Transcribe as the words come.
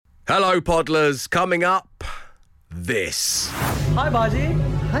Hello, Podlers. Coming up, this. Hi, Baji.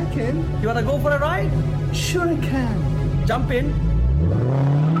 Hi, Ken. You want to go for a ride? Sure I can. Jump in.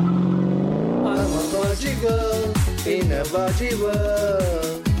 I'm a Baji girl in a Baji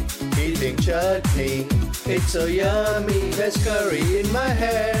world. Eating chutney, it's so yummy. There's curry in my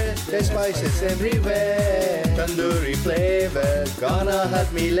hair, there's spices everywhere. Tandoori flavor, gonna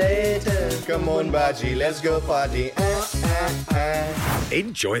hurt me later. Come on, Baji, let's go party.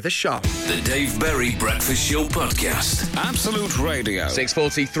 Enjoy the show. The Dave Berry Breakfast Show Podcast. Absolute Radio.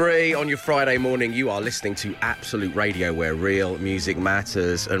 6:43 on your Friday morning. You are listening to Absolute Radio, where real music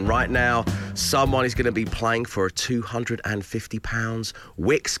matters. And right now, someone is going to be playing for a £250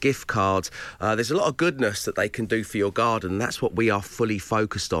 Wix gift card. There's a lot of goodness that they can do for your garden. That's what we are fully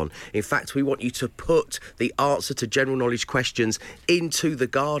focused on. In fact, we want you to put the answer to general knowledge questions into the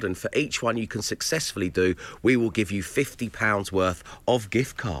garden. For each one you can successfully do, we will give you £50 worth of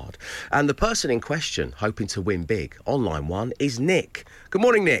gift card. And the person in question, hoping to win big on line one, is Nick. Good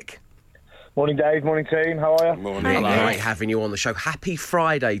morning, Nick. Morning, Dave. Morning, team. How are you? Morning. Great having you on the show. Happy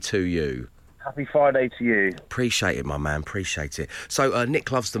Friday to you. Happy Friday to you. Appreciate it, my man. Appreciate it. So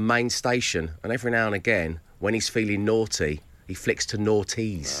Nick loves the main station, and every now and again, when he's feeling naughty, he flicks to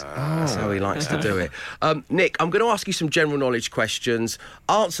naughties. That's how he likes to do it. Nick, I'm going to ask you some general knowledge questions.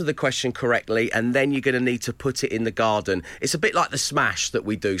 Answer the question correctly, and then you're going to need to put it in the garden. It's a bit like the Smash that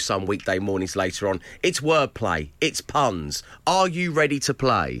we do some weekday mornings later on. It's wordplay. It's puns. Are you ready to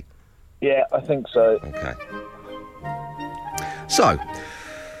play? Yeah, I think so. Okay. So,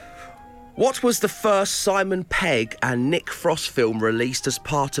 what was the first Simon Pegg and Nick Frost film released as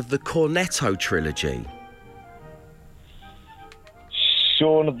part of the Cornetto trilogy?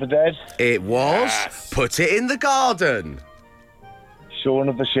 Shaun of the Dead. It was. Yes. Put it in the garden. Shaun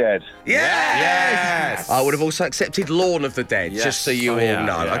of the Shed. Yes! I would have also accepted Lawn of the Dead, just so you all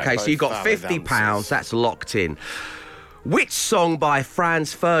know. Yeah, okay, so you got £50. That's locked in. Which song by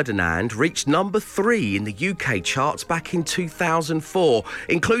Franz Ferdinand reached number 3 in the UK charts back in 2004,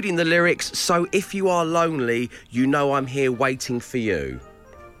 including the lyrics, "So if you are lonely, you know I'm here waiting for you"?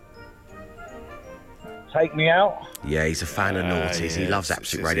 Take Me Out. Yeah, he's a fan of noughties. He loves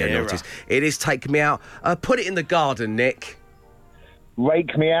Absolute Radio era. noughties. It is Take Me Out. Put it in the garden, Nick.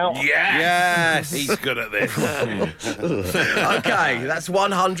 Rake Me Out. Yes, he's good at this. Okay, that's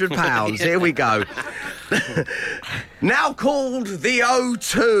 £100. Here we go. Now called the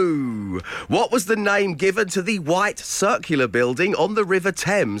O2. What was the name given to the white circular building on the River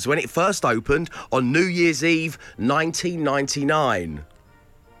Thames when it first opened on New Year's Eve 1999?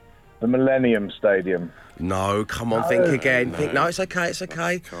 The Millennium Stadium. No, come on, think again. No, it's okay.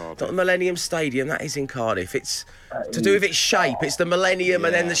 Not the Millennium Stadium, that is in Cardiff. It's to do with its shape. It's the Millennium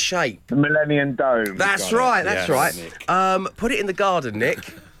and then the shape. The Millennium Dome. That's right. Put it in the garden,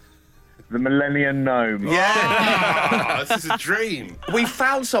 Nick. The Millennium Gnome. Yeah. This is a dream. We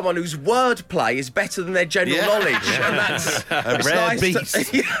found someone whose wordplay is better than their general knowledge. Yeah. And that's a rare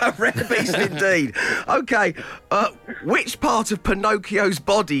beast. A rare beast indeed. Okay, which part of Pinocchio's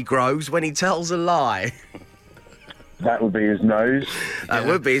body grows when he tells a lie? That would be his nose. That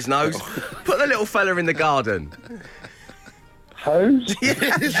would be his nose. Put the little fella in the garden. Hose?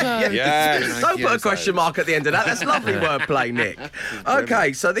 Yes. Don't put a question mark at the end of that. That's lovely wordplay, Nick.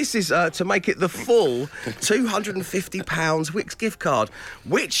 Okay, so this is to make it the full £250 Wix gift card.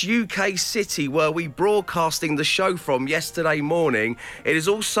 Which UK city were we broadcasting the show from yesterday morning? It is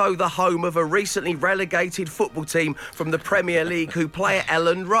also the home of a recently relegated football team from the Premier League who play at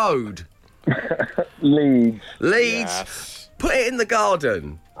Elland Road. Leeds. Yes. Put it in the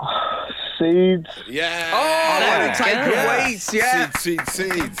garden. Seeds. Yeah. Oh, I want to take the weeds, yeah.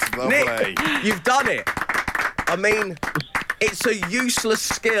 Seeds. Lovely. Nick, you've done it. I mean, it's a useless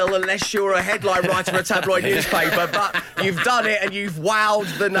skill unless you're a headline writer for a tabloid newspaper, but you've done it and you've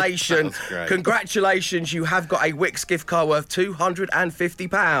wowed the nation. That's great. Congratulations, you have got a Wix gift card worth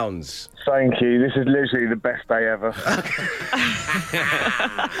 £250. Thank you. This is literally the best day ever.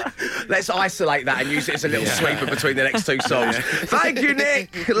 Let's isolate that and use it as a little sweeper between the next two songs. Thank you,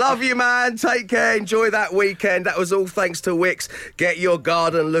 Nick. Love you, man. Take care. Enjoy that weekend. That was all thanks to Wix. Get your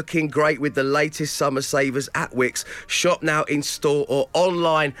garden looking great with the latest summer savers at Wix. Shop now in store or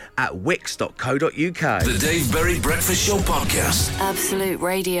online at wix.co.uk. The Dave Berry Breakfast Show Podcast. Absolute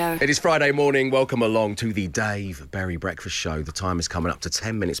Radio. It is Friday morning. Welcome along to the Dave Berry Breakfast Show. The time is coming up to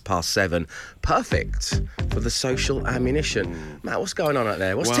 10 minutes past 7. Perfect for the social ammunition. Matt, what's going on out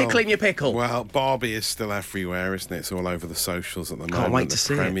there? What's tickling your pickle? Well, Barbie is still everywhere, isn't it? It's all over the socials at the moment. Can't wait to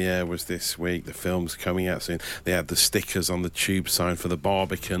see it. The premiere was this week. The film's coming out soon. They had the stickers on the tube sign for the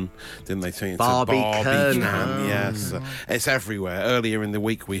Barbican, didn't they? It's Barbican. Yes. It's everywhere. Earlier in the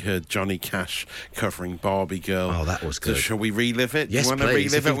week, we heard Johnny Cash covering Barbie Girl. Oh, that was good. So shall we relive it? Yes, Do you want to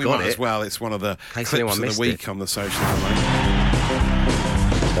please, relive if it? We you've got might as it. well. It's one of the case clips anyone of the missed week it. on the social media.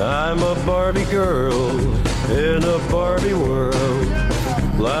 I'm a Barbie girl in a Barbie world.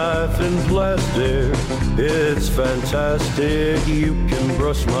 Life in plastic, it's fantastic. You can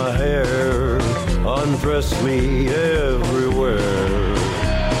brush my hair, undress me everywhere.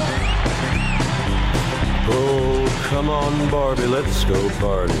 Oh, come on, Barbie, let's go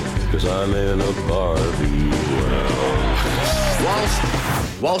party, 'cause I'm in a Barbie world.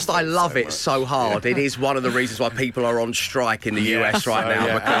 Whilst I love it so hard, it is one of the reasons why people are on strike in the US right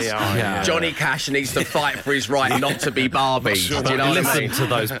now, because Johnny Cash needs to fight for his right not to be Barbie. Do you know what I Listen mean? to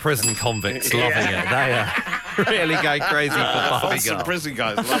those prison convicts loving it. They are really going crazy for Barbie Some Girl. prison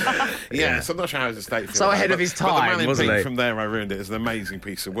guys love it. Yes, I'm not sure how his estate feels. So about ahead it, of his but the time, Man in wasn't Pink he? From There I Ruined It is an amazing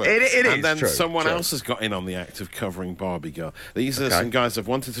piece of work. It is And then true, someone true. else has got in on the act of covering Barbie Girl. These are some guys that have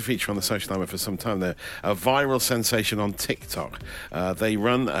wanted to feature on the social network for some time. They're a viral sensation on TikTok. They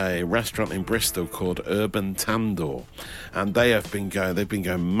run a restaurant in Bristol called Urban Tandoor, and they've been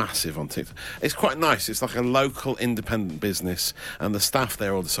going massive on TikTok. It's quite nice. It's like a local independent business, and the staff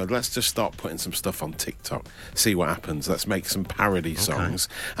there all decided, let's just start putting some stuff on TikTok, see what happens. Let's make some parody songs,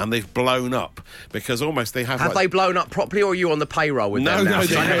 and they've blown up because almost they have. Have they blown up properly, or are you on the payroll with them now? No,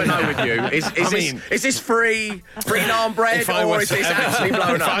 'Cause I never know with you. Is this free naan bread, or is this actually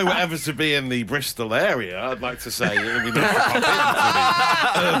blown if up? I were ever to be in the Bristol area, I'd like to say it would be nice to pop into the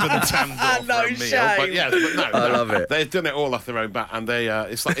Urban Tandoor No for a meal. shame. But yes, but no, I love it. They've done it all off their own bat, and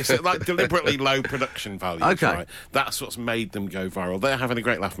it's like deliberately low production values. Okay. Right? That's what's made them go viral. They're having a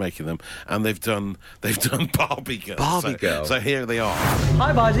great laugh making them, and they've done Barbie Girl. Barbie Girl. So here they are.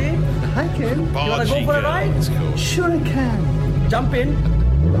 Hi, Baji. Hi, Ken. You wanna Barbie go for a Girl. ride? It's cool. Sure I can. Jump in.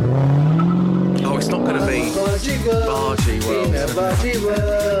 Oh, it's not going to be Barbie girl Barbie world. in a Barbie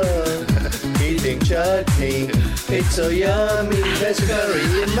world. Eating chutney, it's so yummy. There's curry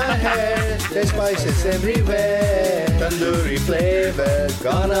in my hair, there's spices everywhere. Tandoori flavor,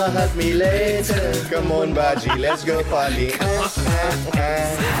 gonna hurt me later. Come on, Baji, let's go party.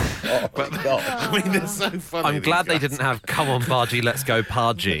 But I mean, they're so funny. I'm glad they didn't have "Come on, Bargy, let's go,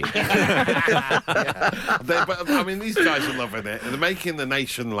 Pargy." But I mean, these guys are loving it. They're making the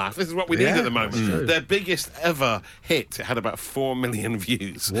nation laugh. This is what we need at the moment. Their biggest ever hit had about 4 million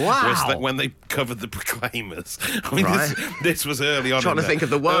views. Wow. Was that when they covered the Proclaimers. I mean, Right. this was early on. Trying to think of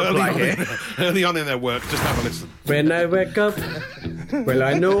the wordplay here. Early on in their work. Just have a listen. When I wake up, well,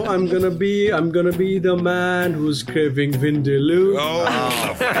 I know I'm gonna be the man who's craving Vindaloo.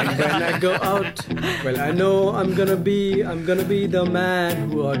 And when I go out, well, I know I'm gonna be the man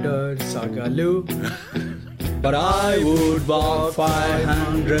who ordered Sagaloo. But I would walk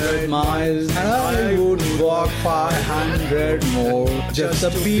 500 miles, and I would walk 500 more, just to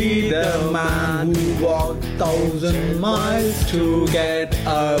be the man who walked 1,000 miles to get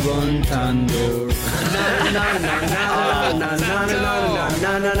Urban Tandoor.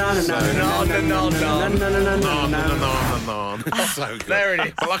 So good. There it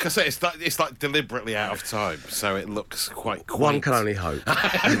is. But like I said, it's like deliberately out of time, so it looks quite quaint. One can only hope.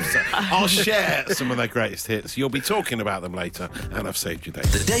 I'll share some of their greatest hits. You'll be talking about them later, and I've saved you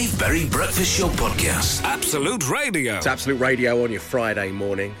days. The Dave Berry Breakfast Show Podcast. Absolute Radio. It's Absolute Radio on your Friday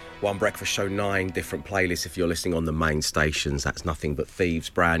morning. One Breakfast Show, 9 different playlists. If you're listening on the main stations, that's Nothing But Thieves,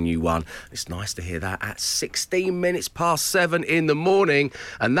 brand new one. It's nice to hear that at 16 minutes past 7 in the morning.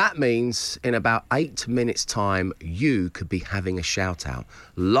 And that means in about 8 minutes' time, you could be having a shout out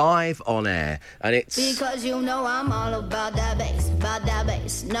live on air. And it's Because you know I'm all about that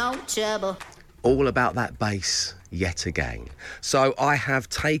bass, no trouble. all about that bass yet again. So I have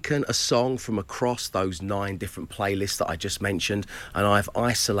taken a song from across those 9 different playlists that I just mentioned, and I've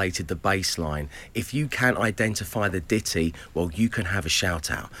isolated the bass line. If you can identify the ditty, well, you can have a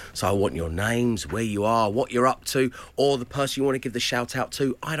shout out. So I want your names, where you are, what you're up to, or the person you want to give the shout out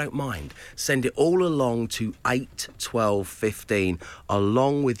to. I don't mind. Send it all along to 8 12 15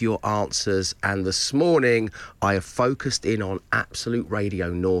 along with your answers. And this morning I have focused in on Absolute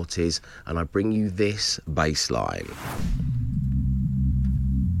Radio noughties, and I bring you this bass line.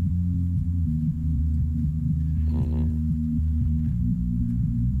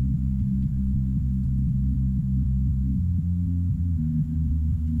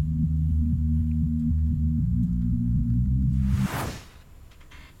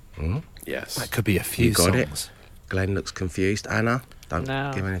 Yes. That could be a few You got songs. it. Glenn looks confused. Anna, don't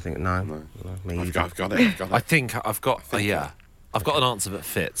No. give anything. No. Me I've either. got it. I think I've got. Yeah. I've got an answer that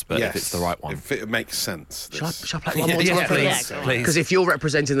fits, but if it's the right one. If it makes sense. Shall I play one more time? Please. Because if you're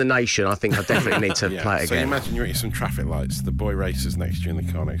representing the nation, I think I definitely need to play it So you again. imagine you're at some traffic lights. The boy racer's next to you in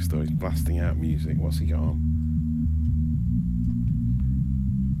the car next door. He's blasting out music. What's he got on?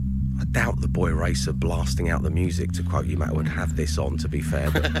 I doubt the boy racer blasting out the music, to quote you, Matt, would have this on, to be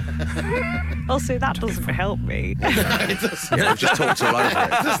fair. But Also, that doesn't help me. we've just talked all over it.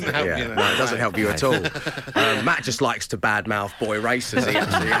 It doesn't help you. No, it doesn't help you at all. Matt just likes to badmouth boy racers.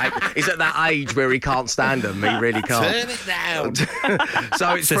 He's at that age where he can't stand them. He really can't. Turn it down.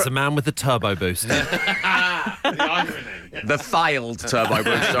 So it's Says a man with the turbo booster. The irony. the failed turbo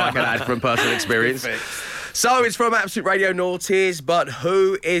booster, I can add from personal experience. So it's from Absolute Radio Noughties, but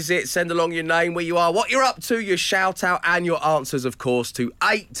who is it? Send along your name, where you are, what you're up to, your shout out and your answers, of course, to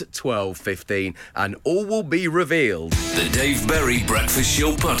 8, 12, 15, and all will be revealed. The Dave Berry Breakfast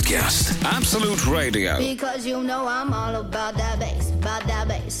Show Podcast. Absolute Radio. Because you know I'm all about that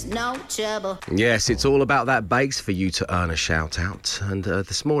bass, no trouble. Yes, it's all about that bass for you to earn a shout out. And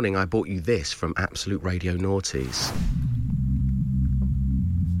this morning I brought you this from Absolute Radio Noughties.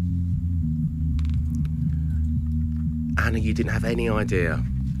 Anna, you didn't have any idea.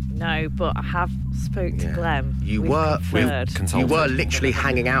 No, but I have spoke to Glenn. You We've were conferred. literally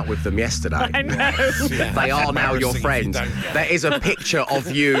hanging out with them yesterday. I know. They are now your friends. There is a picture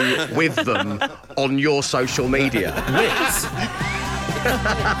of you with them on your social media.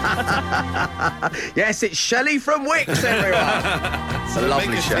 Yes, it's Shelley from Wicks, everyone. It's a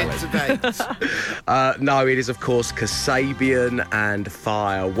lovely Shelley. No, it is, of course, Kasabian and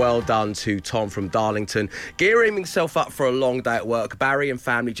Fire. Well done to Tom from Darlington, gearing himself up for a long day at work. Barry and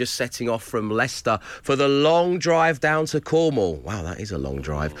family just setting off from Leicester for the long drive down to Cornwall. Wow, that is a long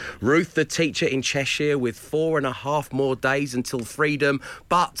drive. Ruth, the teacher in Cheshire, with 4.5 more days until freedom,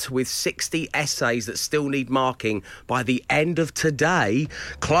 but with 60 essays that still need marking by the end of today.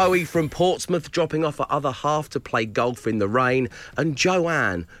 Chloe from Portsmouth dropping off her other half to play golf in the rain, and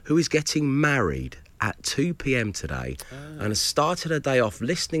Joanne, who is getting married at 2 p.m. today and has started her day off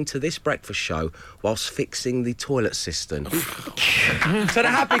listening to this breakfast show whilst fixing the toilet cistern. To the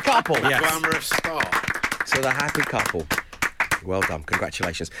happy couple. Yes. Glamorous start. To the happy couple. Well done,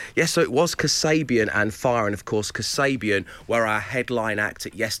 congratulations. Yes, so it was Kasabian and Fire, and of course Kasabian were our headline act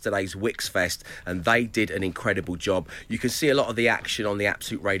at yesterday's Wicks Fest, and they did an incredible job. You can see a lot of the action on the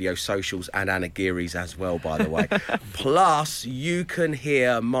Absolute Radio socials and Anna Geary's as well, by the way. Plus, you can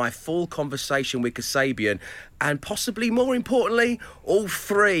hear my full conversation with Kasabian, and possibly more importantly, all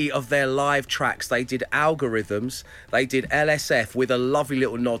 3 of their live tracks. They did Algorithms, they did LSF with a lovely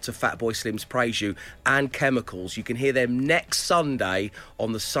little nod to Fatboy Slim's Praise You, and Chemicals. You can hear them next Sunday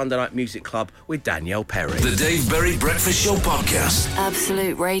on the Sunday Night Music Club with Danielle Perry. The Dave Berry Breakfast Show Podcast.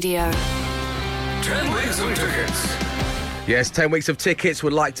 Absolute Radio. 10 weeks of tickets. Yes, 10 weeks of tickets.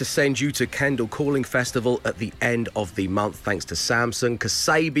 Would like to send you to Kendal Calling Festival at the end of the month, thanks to Samsung,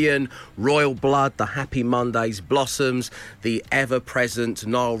 Kasabian, Royal Blood, the Happy Mondays, Blossoms, the ever-present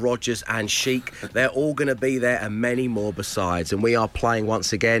Nile Rodgers and Chic. They're all going to be there, and many more besides. And we are playing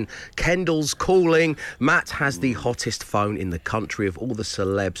once again Kendal's Calling. Matt has the hottest phone in the country of all the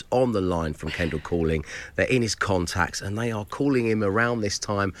celebs on the line from Kendal Calling. They're in his contacts, and they are calling him around this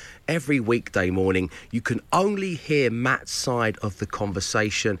time every weekday morning. You can only hear Matt's side of the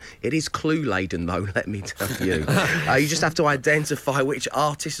conversation. It is clue-laden, though, let me tell you. You just have to identify which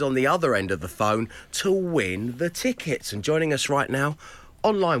artist is on the other end of the phone to win the tickets. And joining us right now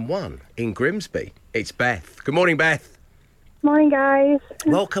on line 1 in Grimsby, it's Beth. Good morning, Beth. Morning, guys.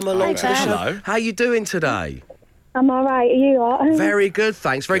 Welcome along to the show. Hello. How are you doing today? I'm all right. Are you all right? Very good,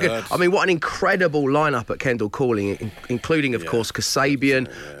 thanks. Very good. I mean, what an incredible lineup at Kendal Calling, including, of course, Kasabian,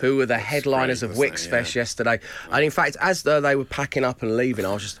 who were the headliners of Wicks Fest yesterday. And in fact, as they were packing up and leaving,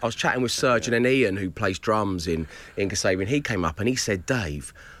 I was chatting with Sergeant and Ian, who plays drums in Kasabian. He came up and he said,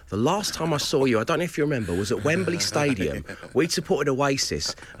 Dave, the last time I saw you, I don't know if you remember, was at Wembley Stadium. We'd supported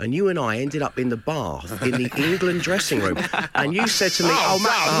Oasis, and you and I ended up in the bath in the England dressing room. And you said to me,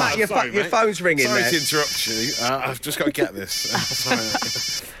 Matt, your phone's ringing there. Sorry to interrupt you. I've just got to get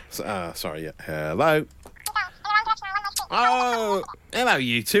this. Sorry, yeah. Hello. Oh, hello,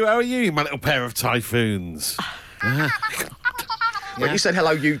 you two. How are you, my little pair of typhoons? When you said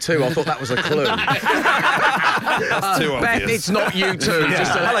hello, you too, I thought that was a clue. That's too Beth, obvious. it's not you two.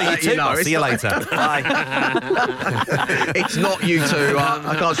 Just to Hello, you let two. you know. I'll see you later. Bye. It's not you two.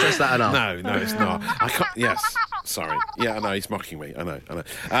 I can't stress that enough. No, it's not. I can't. Yes. Sorry. Yeah, I know. He's mocking me. I know.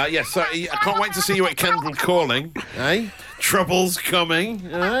 Yes. So I can't wait to see you at Kendal Calling. Eh? Trouble's coming.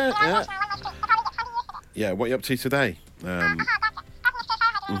 Yeah. What are you up to today?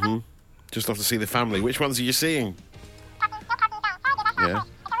 Just off to see the family. Which ones are you seeing? Yeah.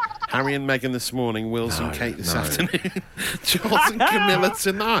 Harry and Meghan this morning, Wills and Kate this afternoon, Charles and Camilla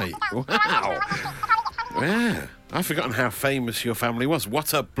tonight. Wow. Yeah. I've forgotten how famous your family was.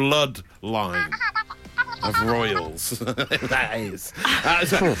 What a bloodline of royals that is.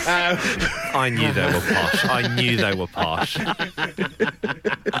 I knew they were posh.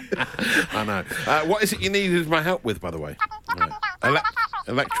 I know. What is it you needed my help with, by the way? Right.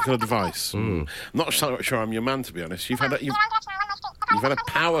 Electrical device. I'm not sure I'm your man, to be honest. You've had a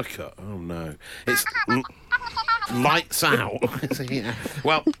power cut. Oh no! It's lights out. Yeah.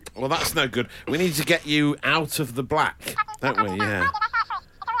 Well, that's no good. We need to get you out of the black, don't we? Yeah.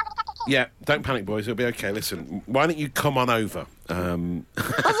 Yeah, don't panic, boys. It'll be okay. Listen, why don't you come on over? Yeah,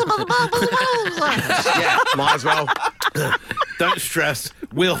 might as well. Don't stress.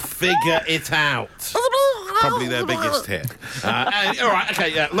 We'll figure it out. Probably their biggest hit. All right,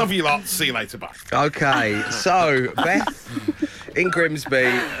 okay, yeah. Love you lot. See you later. Bye. Okay, so, Beth, in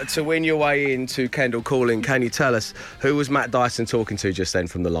Grimsby, to win your way into Kendal Calling, can you tell us who was Matt Dyson talking to just then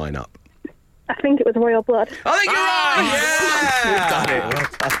from the lineup? I think it was Royal Blood. I think you're right! Yeah! You've done it. Well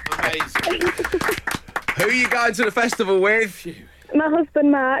done. Who are you going to the festival with? My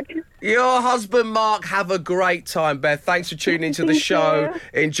husband, Mark. Your husband, Mark. Have a great time, Beth. Thanks for tuning into the show.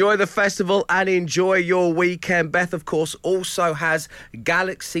 Enjoy the festival and enjoy your weekend. Beth, of course, also has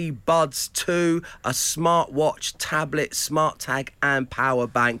Galaxy Buds 2, a smartwatch, tablet, smart tag and power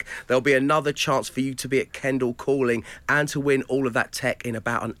bank. There'll be another chance for you to be at Kendal Calling and to win all of that tech in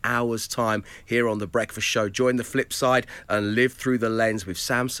about an hour's time here on The Breakfast Show. Join the flip side and live through the lens with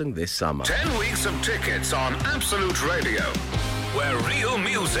Samsung this summer. 10 weeks of tickets on Absolute Radio, where real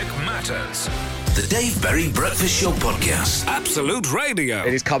music matters. The Dave Berry Breakfast Show Podcast. Absolute Radio.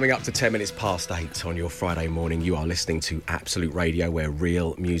 It is coming up to 10 minutes past 8 on your Friday morning. You are listening to Absolute Radio, where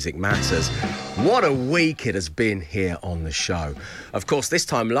real music matters. What a week it has been here on the show. Of course, this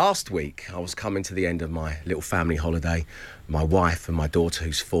time last week, I was coming to the end of my little family holiday. My wife and my daughter,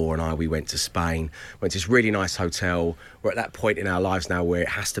 who's 4, and we went to Spain, went to this really nice hotel. We're at that point in our lives now where it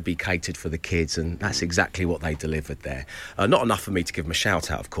has to be catered for the kids, and that's exactly what they delivered there. Not enough for me to give them a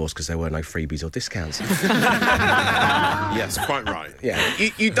shout out, of course, because there were no freebies or discounts. Yes, quite right. Yeah,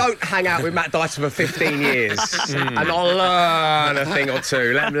 you don't hang out with Matt Dyson for 15 years and I'll learn a thing or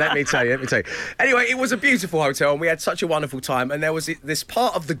two. Let me tell you. Anyway, it was a beautiful hotel and we had such a wonderful time, and there was this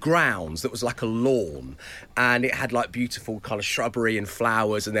part of the grounds that was like a lawn, and it had like beautiful kind of shrubbery and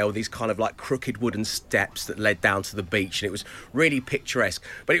flowers, and there were these kind of like crooked wooden steps that led down to the beach, and it was really picturesque.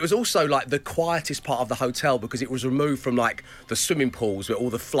 But it was also like the quietest part of the hotel because it was removed from like the swimming pools where all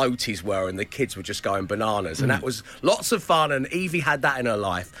the floaties were and the kids were just going bananas, and that was lots of fun, and Evie had that in her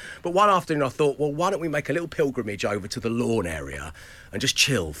life. But one afternoon I thought, well, why don't we make a little pilgrimage over to the lawn area and just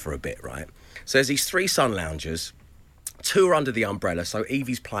chill for a bit, right? So there's these 3 sun loungers. 2 are under the umbrella, so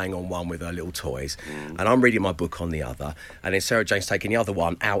Evie's playing on one with her little toys, and I'm reading my book on the other, and then Sarah Jane's taking the other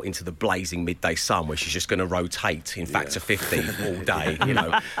one out into the blazing midday sun where she's just going to rotate in factor 50 all day, you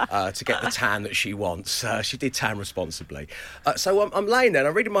know, to get the tan that she wants. She did tan responsibly. So I'm laying there and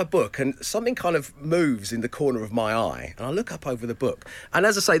I'm reading my book, and something kind of moves in the corner of my eye, and I look up over the book, and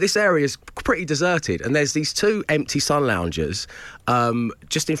as I say, this area is pretty deserted, and there's these 2 empty sun loungers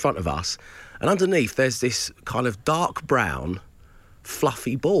just in front of us. And underneath, there's this kind of dark brown,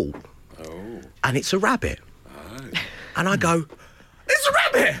 fluffy ball. Oh. And it's a rabbit. Oh. And I go, it's a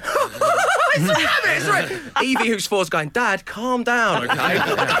rabbit! It's a rabbit! It's a rabbit! Evie, who's 4, is going, Dad, calm down, okay?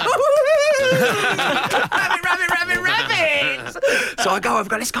 Rabbit! So I go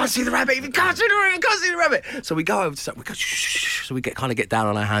over, let's go and see the rabbit. Evie, can't see the rabbit. So we go over to, so we kind of get down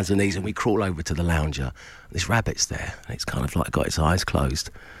on our hands and knees and we crawl over to the lounger. And this rabbit's there, and it's kind of like got its eyes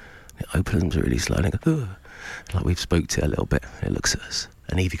closed. It opens really slowly and goes, like we've spooked it a little bit. And it looks at us.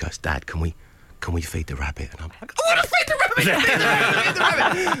 And Evie goes, Dad, can we feed the rabbit? And I'm like, I want to feed the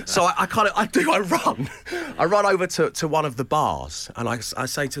rabbit! So I run over to one of the bars, and I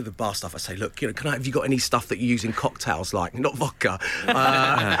say to the bar staff, I say, look, have you got any stuff that you use in cocktails, like, not vodka,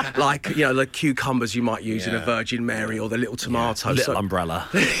 like, the cucumbers you might use in a Virgin Mary, or the little tomato. Little umbrella.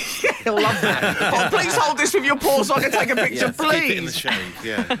 I love that. Oh, please hold this with your paw so I can take a picture, please. Keep it in the shade,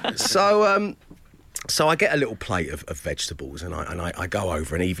 yeah. So I get a little plate of vegetables, and I go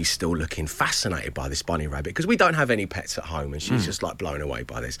over, and Evie's still looking fascinated by this bunny rabbit because we don't have any pets at home, and she's just like blown away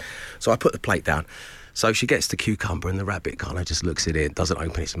by this. So I put the plate down, So she gets the cucumber and the rabbit kind of just looks at it, doesn't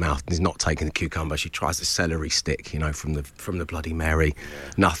open its mouth, and is not taking the cucumber. She tries the celery stick, from the Bloody Mary.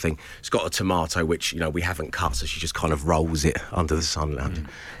 Nothing. It's got a tomato, which, we haven't cut, so she just kind of rolls it under the sun lounge.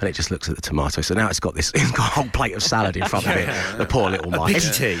 And it just looks at the tomato. So now it's got a whole plate of salad in front of it. The poor little mite.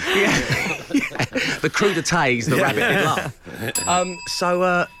 Pity. The crudités the rabbit did love.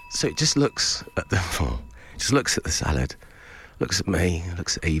 So it just looks at the salad, looks at me,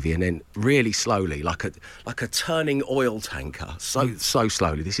 looks at Evie, and then really slowly, like a turning oil tanker, so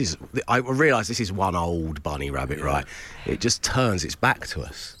slowly. I realise this is one old bunny rabbit, right? It just turns its back to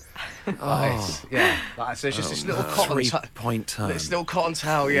us. So it's just this little cotton 3-point turn. This little cotton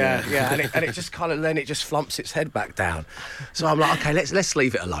towel, and it just kind of then it just flumps its head back down. So I'm like, okay, let's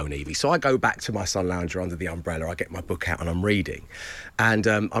leave it alone, Evie. So I go back to my sun lounger under the umbrella. I get my book out and I'm reading, and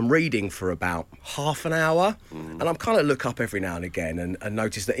I'm reading for about half an hour, and I'm kind of look up every now and again and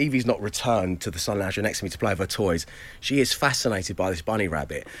notice that Evie's not returned to the sun lounger next to me to play with her toys. She is fascinated by this bunny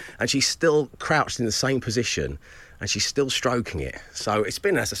rabbit, and she's still crouched in the same position. And she's still stroking it. So it's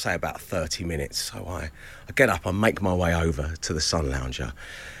been, as I say, about 30 minutes. So I get up, I make my way over to the sun lounger.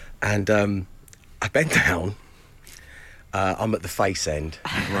 And I bend down. I'm at the face end.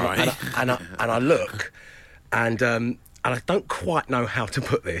 Right. And I look. And I don't quite know how to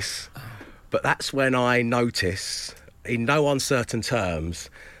put this. But that's when I notice, in no uncertain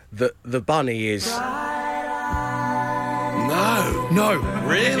terms, that the bunny is... No,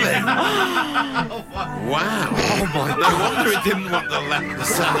 really? Wow. Oh my! No wonder it didn't want the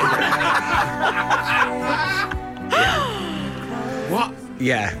salary. What?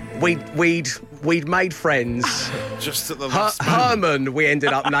 Yeah, we'd made friends. Just at the last moment. Hermann, we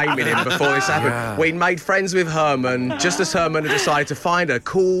ended up naming him before this happened. Yeah. We'd made friends with Hermann just as Hermann had decided to find a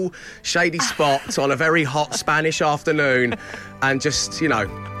cool, shady spot on a very hot Spanish afternoon, and just Wow.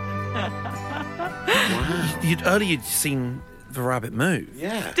 You'd seen the rabbit move.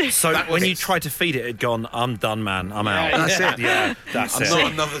 Yeah. So when you tried to feed it, it'd gone, I'm done, man. I'm out. That's it. Yeah, that's I'm it.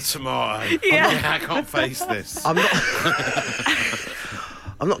 not another tomato. I can't face this. I'm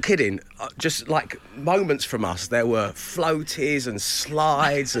not kidding. Just like moments from us, there were floaties and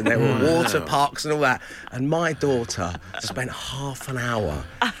slides and there were water parks and all that. And my daughter spent half an hour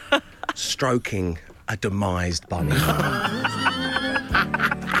stroking a demised bunny.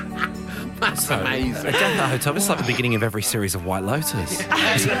 That's amazing. Again, that hotel, it's like the beginning of every series of White Lotus.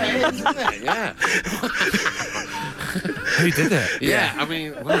 Yeah. Who did it? Yeah, I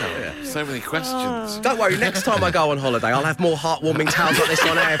mean, wow, so many questions. Don't worry, next time I go on holiday, I'll have more heartwarming tales like this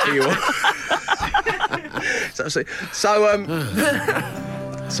on air for you all.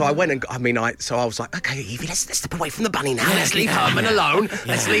 So I went and, so I was like, okay, Evie, let's step away from the bunny now. Let's leave Hermann alone.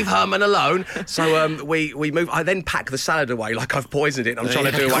 Let's leave Hermann alone. So we move. I then pack the salad away like I've poisoned it. I'm trying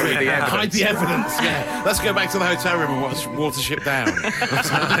to do away with the evidence. Hide the evidence, Let's go back to the hotel room and watch Watership Down.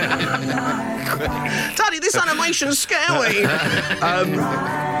 Daddy, this animation's scary.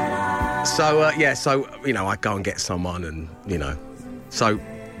 So I go and get someone and, so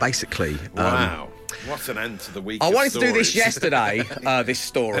basically... Wow. What an end to the week. I wanted to do this yesterday, this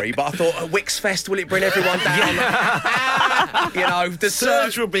story, but I thought, Wicks Fest, will it bring everyone down?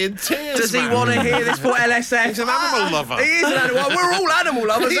 Serge will be in tears. Does he want to hear this for LSF? He's an animal lover. He is an animal. We're all animal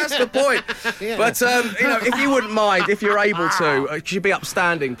lovers, that's the point. Yeah. But, if you wouldn't mind, if you're able to, could you be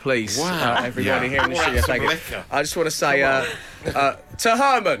upstanding, please? Wow. Everybody here in the studio. I just want to say... to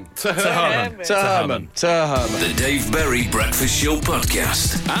Hermann. To Hermann. The Dave Berry Breakfast Show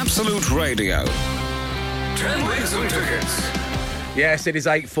Podcast. Absolute Radio. 10 weeks of tickets. Yes, it is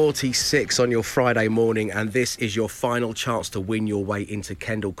 8:46 on your Friday morning, and this is your final chance to win your way into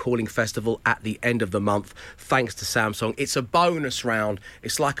Kendal Calling Festival at the end of the month, thanks to Samsung. It's a bonus round.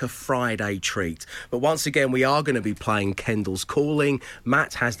 It's like a Friday treat. But once again, we are going to be playing Kendal's Calling.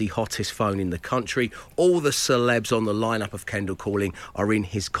 Matt has the hottest phone in the country. All the celebs on the lineup of Kendal Calling are in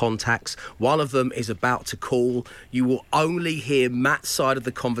his contacts. One of them is about to call. You will only hear Matt's side of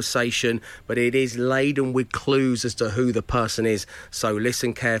the conversation, but it is laden with clues as to who the person is. So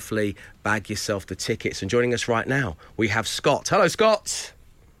listen carefully, bag yourself the tickets. And joining us right now, we have Scott. Hello, Scott.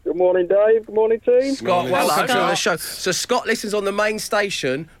 Good morning, Dave. Good morning, team. Scott, welcome to the show. So Scott listens on the main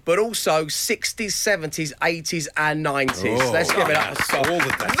station, but also 60s, 70s, 80s and 90s. Let's give it up for Scott.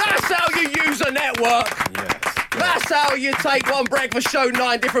 That's how you use a network. Yes. That's how you take one breakfast show,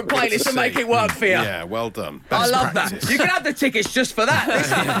 9 different playlists and make it work for you. Yeah, well done. I love that. You can have the tickets just for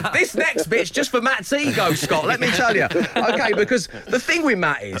that. This next bit's just for Matt's ego, Scott, let me tell you. Okay, because the thing with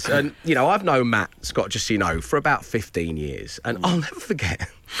Matt is, and, I've known Matt, Scott, just so you know, for about 15 years, and I'll never forget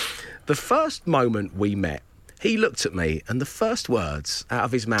the first moment we met. He looked at me, and the first words out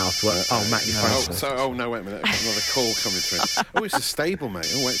of his mouth were, "Oh, Matt, you're fine." Oh, no, wait a minute. I've got another call coming through. Oh, it's a stable,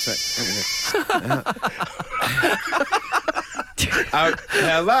 mate. Oh, wait a sec. Oh,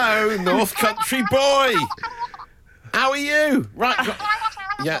 hello, North Country boy. How are you? Right.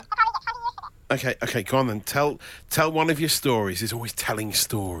 Yeah. Okay, go on then. Tell one of your stories. He's always telling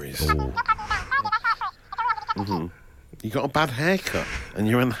stories. Mm-hmm. You got a bad haircut, and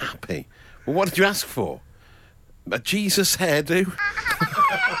you're unhappy. Well, what did you ask for? A Jesus hairdo?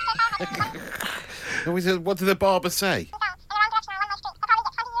 What did the barber say?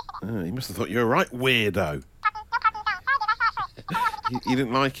 Oh, he must have thought you were a right weirdo. You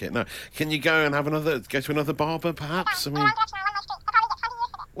didn't like it, no. Can you go to another barber, perhaps? I mean,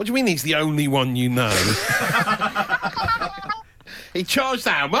 what do you mean he's the only one you know? He charged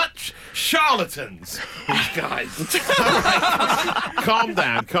how much? Charlatans, these guys. Right. Calm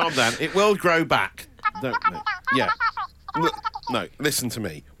down. It will grow back. No. No, listen to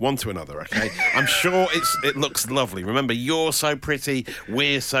me. One to another, okay? I'm sure it looks lovely. Remember, you're so pretty,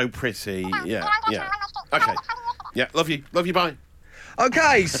 we're so pretty. Yeah. Okay. Yeah, love you, bye.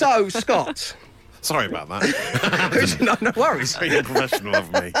 Okay, so, Scott. Sorry about that. No worries. Very unprofessional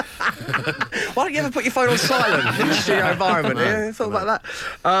of me. Why don't you ever put your phone on silent in the studio environment? Yeah, thought about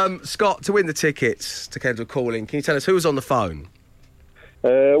that. Scott, to win the tickets to Kendal Calling, can you tell us who was on the phone?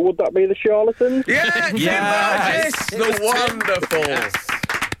 Would that be the Charlatans? Yeah, Tim Burgess, the wonderful,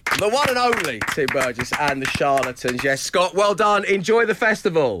 the one and only Tim Burgess and the Charlatans. Yes, Scott, well done. Enjoy the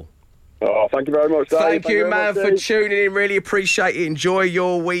festival. Oh, thank you very much, Dave. Thank you, man, for tuning in. Really appreciate it. Enjoy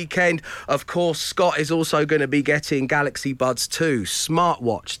your weekend. Of course, Scott is also going to be getting Galaxy Buds 2,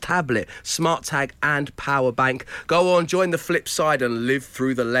 smartwatch, tablet, smart tag and power bank. Go on, join the flip side and live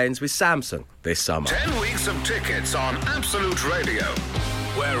through the lens with Samsung this summer. 10 weeks of tickets on Absolute Radio,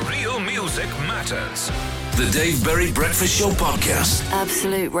 where real music matters. The Dave Berry Breakfast Show Podcast.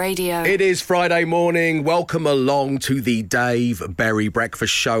 Absolute Radio. It is Friday morning. Welcome along to the Dave Berry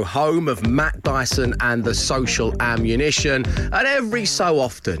Breakfast Show, home of Matt Dyson and the Social Ammunition. And every so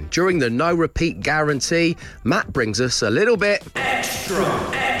often, during the no repeat guarantee, Matt brings us a little bit extra.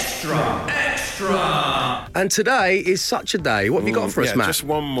 And today is such a day. What have you got for us, Matt? Just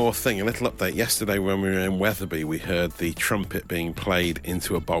one more thing, a little update. Yesterday when we were in Wetherby, we heard the trumpet being played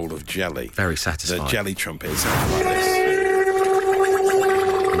into a bowl of jelly. Very satisfying. The jelly trumpet sounds like this.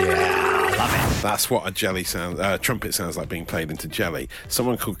 Yeah, love it. That's what a trumpet sounds like being played into jelly.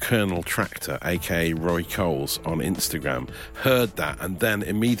 Someone called Colonel Tractor, a.k.a. Roy Coles, on Instagram, heard that and then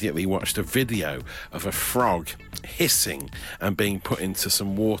immediately watched a video of a frog hissing and being put into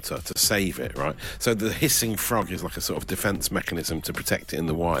some water to save it, right? So the hissing frog is like a sort of defence mechanism to protect it in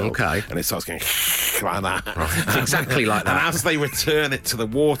the wild. Okay. And it starts going like that. Right. Exactly like that. And as they return it to the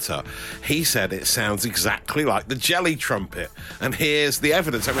water, he said it sounds exactly like the jelly trumpet. And here's the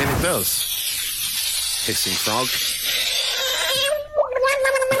evidence. I mean, it does. Hissing frog.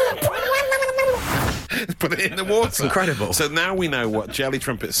 Put it in the water. That's incredible. So now we know what jelly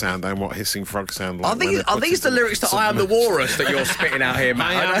trumpets sound and what hissing frogs sound like. Are these the lyrics to I Am the Walrus that you're spitting out here,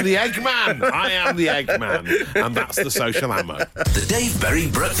 Matt? I am the Eggman. I am the Eggman. And that's the social ammo. The Dave Berry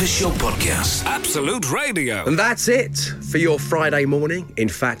Breakfast Show Podcast. Absolute Radio. And that's it for your Friday morning. In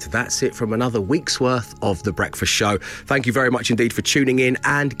fact, that's it from another week's worth of The Breakfast Show. Thank you very much indeed for tuning in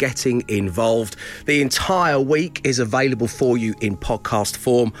and getting involved. The entire week is available for you in podcast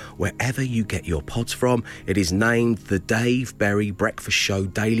form wherever you get your pods from. It is named the Dave Berry Breakfast Show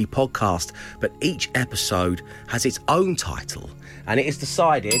Daily Podcast, but each episode has its own title, and it is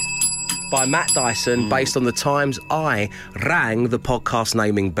decided by Matt Dyson based on the times I rang the podcast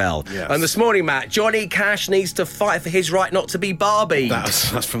naming bell. Yes. And this morning, Matt, Johnny Cash needs to fight for his right not to be Barbie.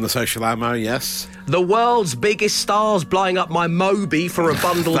 That's from the social ammo, yes. The world's biggest stars blowing up my Moby for a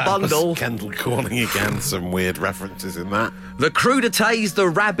bundle. Was Kendal Calling again, some weird references in that. The crudités the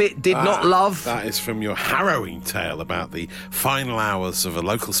rabbit did not love. That is from your harrowing tale about the final hours of a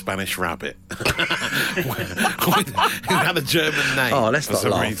local Spanish rabbit who had a German name for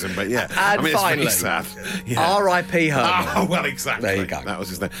some reason, but yeah. And finally, it's pretty sad. Yeah. R.I.P. Hermann. Oh, well, exactly. There you go. That was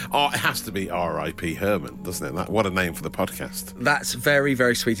his name. Oh, it has to be R.I.P. Hermann, doesn't it? What a name for the podcast. That's very,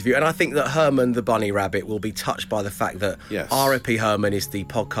 very sweet of you. And I think that Hermann the bunny rabbit will be touched by the fact that R.I.P. Hermann is the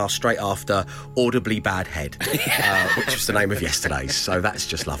podcast straight after Audibly Bad Head, which was the name of yesterday's. So that's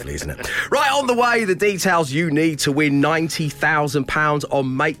just lovely, isn't it? Right, on the way, the details you need to win £90,000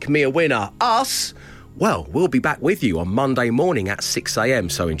 on Make Me a Winner. Us? Well, we'll be back with you on Monday morning at 6 a.m.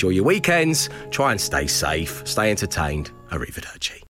 So enjoy your weekends, try and stay safe, stay entertained. Arrivederci.